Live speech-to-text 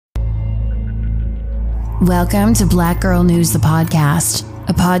Welcome to Black Girl News, the podcast,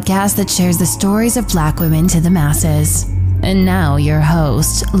 a podcast that shares the stories of Black women to the masses. And now your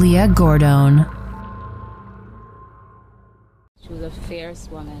host, Leah Gordon. She was a fierce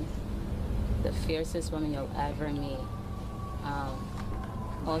woman, the fiercest woman you'll ever meet.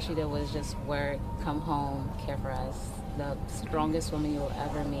 All she did was just work, come home, care for us. The strongest woman you'll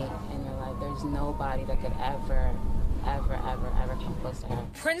ever meet in your life. There's nobody that could ever come close to her.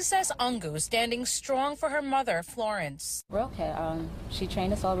 Princess Angu standing strong for her mother, Florence. We're okay. She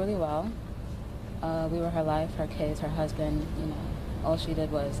trained us all really well. We were her life, her kids, her husband. You know, all she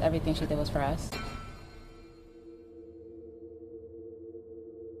did was, everything she did was for us.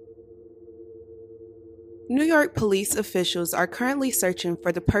 New York police officials are currently searching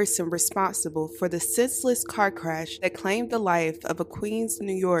for the person responsible for the senseless car crash that claimed the life of a Queens,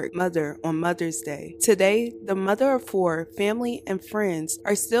 New York mother on Mother's Day. Today, the mother of four, family, and friends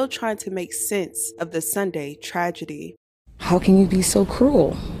are still trying to make sense of the Sunday tragedy. How can you be so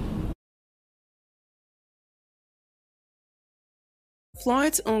cruel?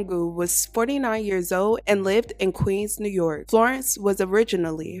 Florence Angu was 49 years old and lived in Queens, New York. Florence was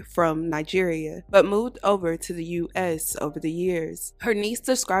originally from Nigeria, but moved over to the U.S. over the years. Her niece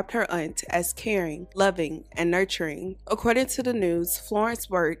described her aunt as caring, loving, and nurturing. According to the news, Florence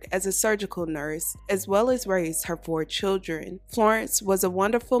worked as a surgical nurse, as well as raised her four children. Florence was a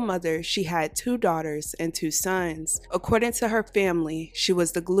wonderful mother. She had 2 daughters and 2 sons. According to her family, she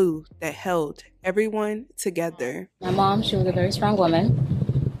was the glue that held everyone together. My mom, she was a very strong woman,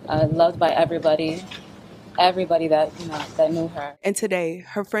 loved by everybody that knew her. And today,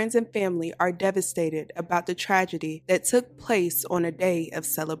 her friends and family are devastated about the tragedy that took place on a day of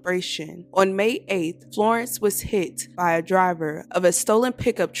celebration. On May 8th, Florence was hit by a driver of a stolen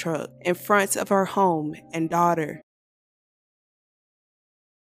pickup truck in front of her home and daughter.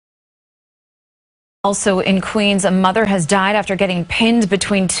 Also in Queens, a mother has died after getting pinned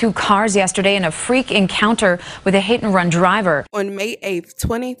between 2 cars yesterday in a freak encounter with a hit-and-run driver. On May 8th,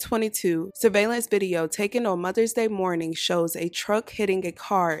 2022, surveillance video taken on Mother's Day morning shows a truck hitting a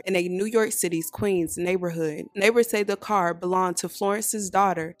car in a New York City's Queens neighborhood. Neighbors say the car belonged to Florence's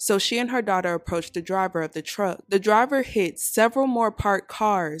daughter, so she and her daughter approached the driver of the truck. The driver hit several more parked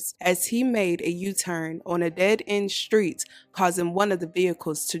cars as he made a U-turn on a dead-end street, causing one of the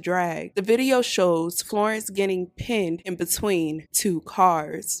vehicles to drag. The video shows Florence getting pinned in between 2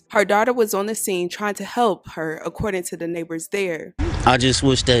 cars. Her daughter was on the scene trying to help her, according to the neighbors there. I just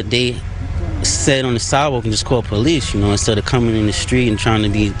wish that they sat on the sidewalk and just called police, instead of coming in the street and trying to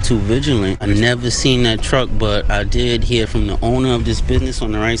be too vigilant. I never seen that truck, but I did hear from the owner of this business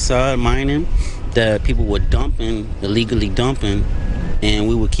on the right side, mining, that people were illegally dumping, and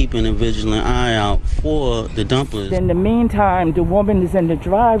we were keeping a vigilant eye out for the dumpers. In the meantime, the woman is in the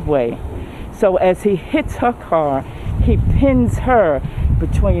driveway. So as he hits her car, he pins her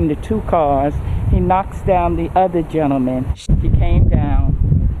between the 2 cars. He knocks down the other gentleman. He came down,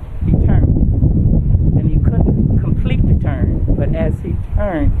 he turned, and he couldn't complete the turn. But as he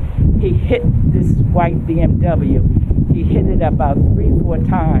turned, he hit this white BMW. He hit it about 3-4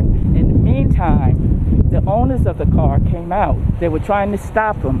 times. In the meantime, the owners of the car came out. They were trying to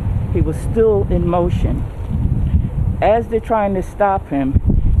stop him. He was still in motion. As they're trying to stop him,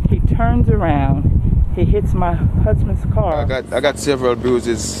 he turns around, he hits my husband's car. I got several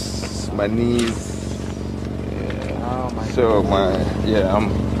bruises, my knees. Yeah. Oh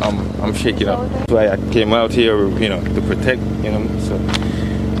my I'm shaking up. That's why I came out here, to protect, so.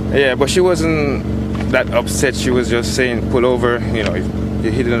 Yeah, but she wasn't that upset. She was just saying, pull over, you're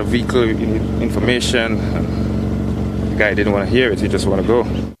hitting a vehicle, you need information. The guy didn't want to hear it, he just want to go.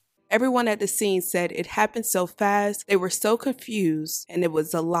 Everyone at the scene said it happened so fast, they were so confused, and it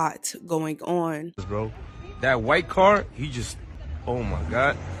was a lot going on. Bro, that white car, oh my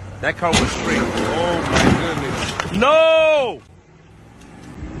God. That car was straight. Oh my goodness. No!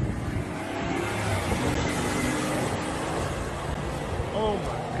 Oh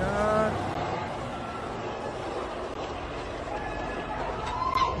my God.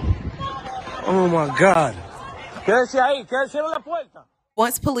 Oh my God. Quédese ahí, quédese en la puerta.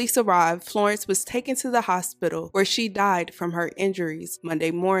 Once police arrived, Florence was taken to the hospital where she died from her injuries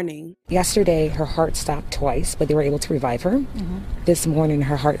Monday morning. Yesterday, her heart stopped twice, but they were able to revive her. This morning,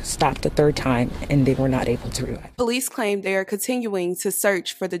 her heart stopped the 3rd time, and they were not able to revive. Police claim they are continuing to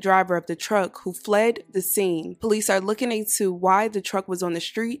search for the driver of the truck who fled the scene. Police are looking into why the truck was on the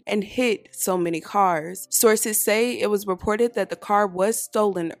street and hit so many cars. Sources say it was reported that the car was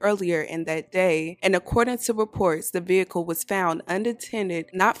stolen earlier in that day, and according to reports, the vehicle was found unattended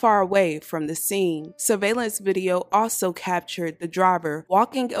apprehended not far away from the scene. Surveillance video also captured the driver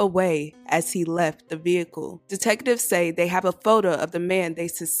walking away as he left the vehicle. Detectives say they have a photo of the man they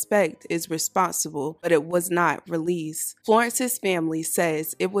suspect is responsible, but it was not released. Florence's family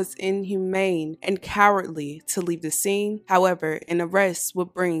says it was inhumane and cowardly to leave the scene. However, an arrest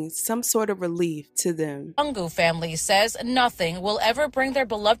would bring some sort of relief to them. Ungu family says nothing will ever bring their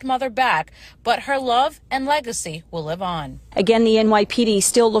beloved mother back, but her love and legacy will live on. Again, the NYPD is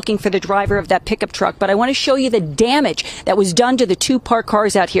still looking for the driver of that pickup truck, but I want to show you the damage that was done to the two parked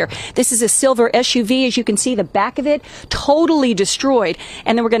cars out here. This is a silver SUV. As you can see, the back of it totally destroyed.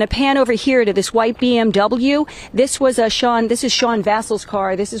 And then we're going to pan over here to this white BMW. This is Sean Vassal's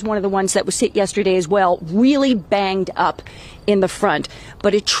car. This is one of the ones that was hit yesterday as well. Really banged up in the front.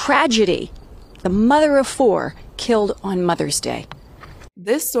 But a tragedy. The mother of four killed on Mother's Day.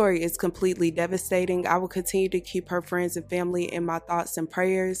 This story is completely devastating. I will continue to keep her friends and family in my thoughts and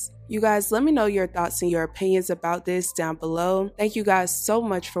prayers. You guys, let me know your thoughts and your opinions about this down below. Thank you guys so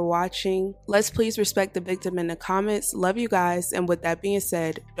much for watching. Let's please respect the victim in the comments. Love you guys. And with that being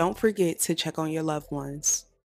said, don't forget to check on your loved ones.